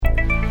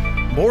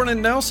Born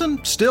in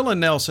Nelson, still in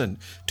Nelson.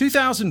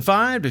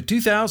 2005 to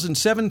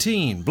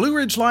 2017, Blue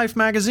Ridge Life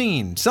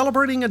magazine,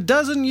 celebrating a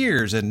dozen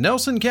years in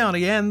Nelson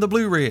County and the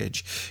Blue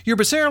Ridge. Your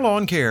Becerra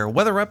Lawncare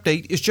weather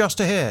update is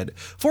just ahead.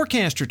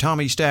 Forecaster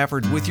Tommy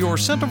Stafford with your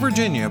Central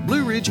Virginia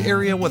Blue Ridge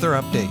area weather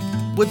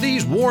update. With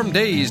these warm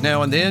days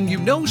now and then, you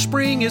know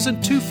spring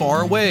isn't too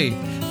far away.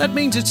 That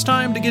means it's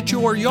time to get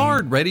your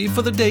yard ready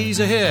for the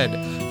days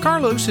ahead.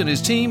 Carlos and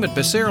his team at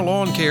Becerra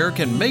Lawncare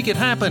can make it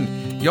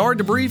happen. Yard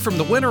debris from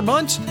the winter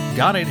months?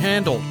 Got it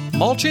handled.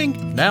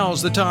 Mulching?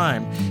 Now's the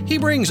time. He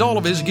brings all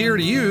of his gear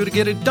to you to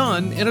get it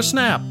done in a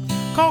snap.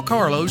 Call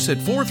Carlos at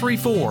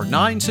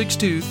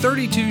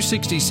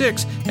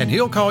 434-962-3266 and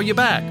he'll call you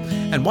back.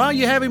 And while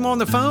you have him on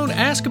the phone,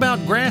 ask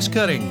about grass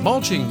cutting,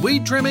 mulching,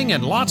 weed trimming,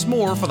 and lots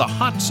more for the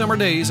hot summer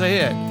days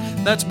ahead.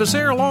 That's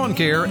Becerra Lawn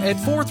Care at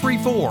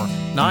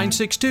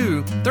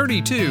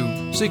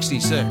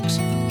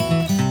 434-962-3266.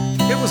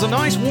 It was a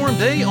nice warm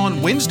day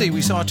on Wednesday.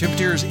 We saw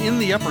temperatures in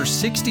the upper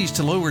 60s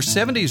to lower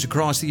 70s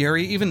across the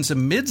area, even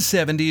some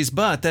mid-70s,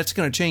 but that's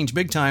going to change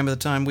big time by the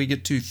time we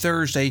get to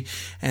Thursday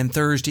and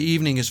Thursday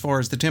evening as far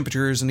as the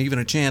temperatures and even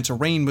a chance of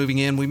rain moving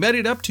in. We made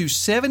it up to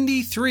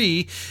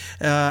 73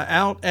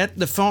 out at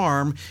the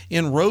farm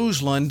in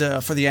Roseland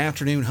for the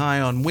afternoon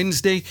high on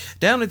Wednesday.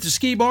 Down at the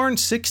ski barn,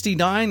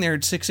 69 there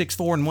at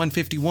 664 and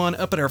 151.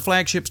 Up at our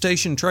flagship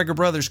station, Traeger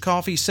Brothers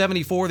Coffee,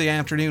 74 the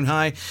afternoon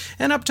high.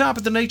 And up top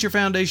at the Nature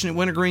Foundation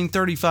at Wintergreen,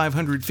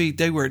 3,500 feet.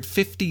 They were at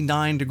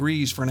 59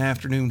 degrees for an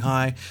afternoon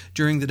high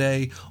during the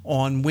day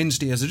on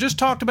Wednesday. As I just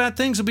talked about,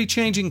 things will be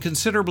changing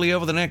considerably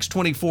over the next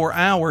 24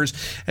 hours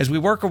as we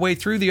work our way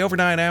through the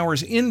overnight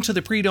hours into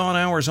the pre-dawn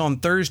hours on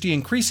Thursday.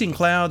 Increasing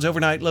clouds,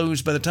 overnight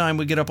lows by the time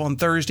we get up on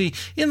Thursday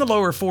in the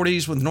lower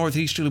 40s with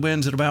northeasterly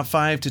winds at about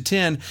 5 to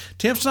 10.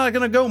 Temps not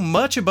going to go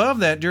much above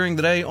that during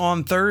the day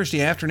on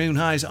Thursday. Afternoon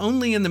highs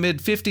only in the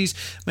mid-50s.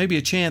 Maybe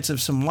a chance of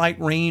some light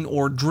rain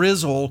or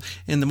drizzle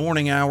in the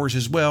morning hours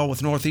as well,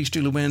 with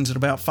northeasterly winds at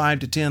about 5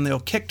 to 10. They'll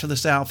kick to the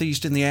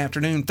southeast in the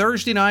afternoon.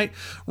 Thursday night,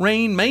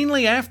 rain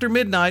mainly after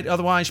midnight,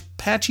 otherwise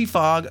patchy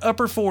fog,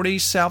 upper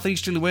 40s,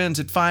 southeasterly winds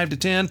at 5 to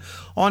 10.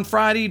 On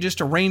Friday, just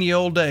a rainy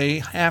old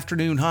day,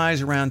 afternoon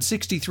highs around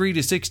 63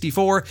 to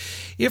 64.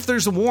 If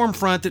there's a warm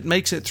front that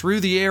makes it through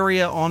the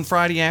area on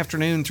Friday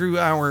afternoon, through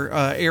our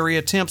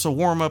area, temps will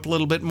warm up a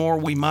little bit more.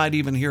 We might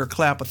even hear a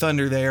clap of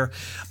thunder there.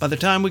 By the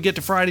time we get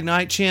to Friday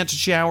night, chance of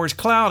showers,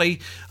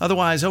 cloudy,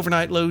 otherwise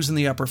overnight lows in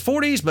the upper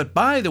 40s, but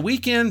by the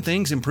weekend,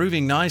 things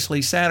improving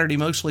nicely. Saturday,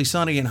 mostly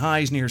sunny and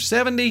highs near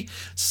 70.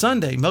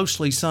 Sunday,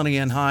 mostly sunny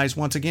and highs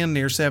once again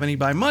near 70.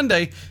 By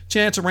Monday,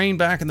 chance of rain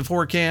back in the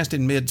forecast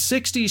in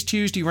mid-60s.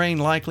 Tuesday, rain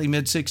likely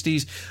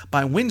mid-60s.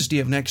 By Wednesday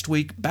of next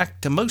week,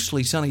 back to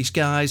mostly sunny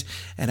skies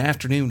and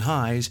afternoon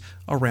highs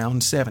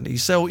around 70.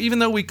 So even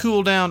though we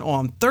cool down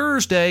on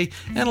Thursday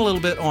and a little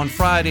bit on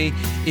Friday,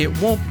 it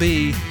won't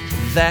be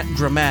that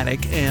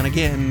dramatic. And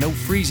again, no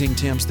freezing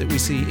temps that we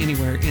see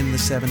anywhere in the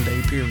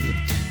 7-day period.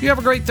 You have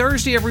a great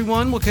Thursday,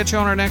 everyone. We'll catch you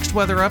on our next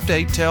weather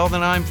update. Till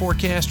then, I'm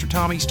forecaster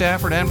Tommy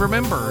Stafford. And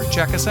remember,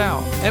 check us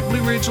out at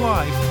Blue Ridge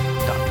Life.